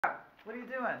What are you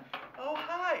doing? Oh,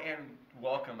 hi, and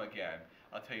welcome again.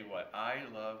 I'll tell you what, I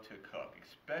love to cook,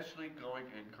 especially going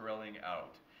and grilling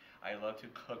out. I love to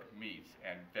cook meats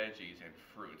and veggies and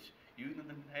fruits. You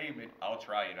name it, I'll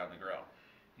try it on the grill.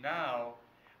 Now,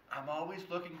 I'm always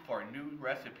looking for new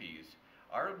recipes.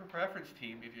 Our preference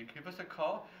team, if you give us a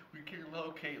call, we can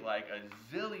locate like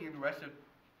a zillion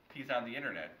recipes on the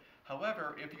internet.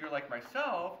 However, if you're like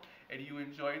myself and you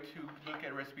enjoy to look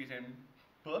at recipes in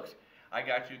books, I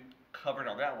got you covered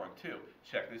on that one too.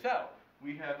 Check this out.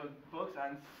 We have books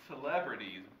on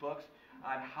celebrities, books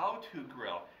on how to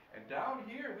grill. And down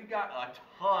here we got a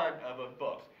ton of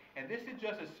books. And this is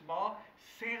just a small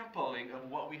sampling of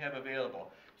what we have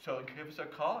available. So give us a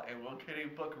call and we'll get a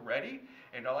book ready.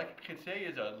 And all I can say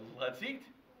is let's eat.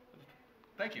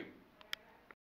 Thank you.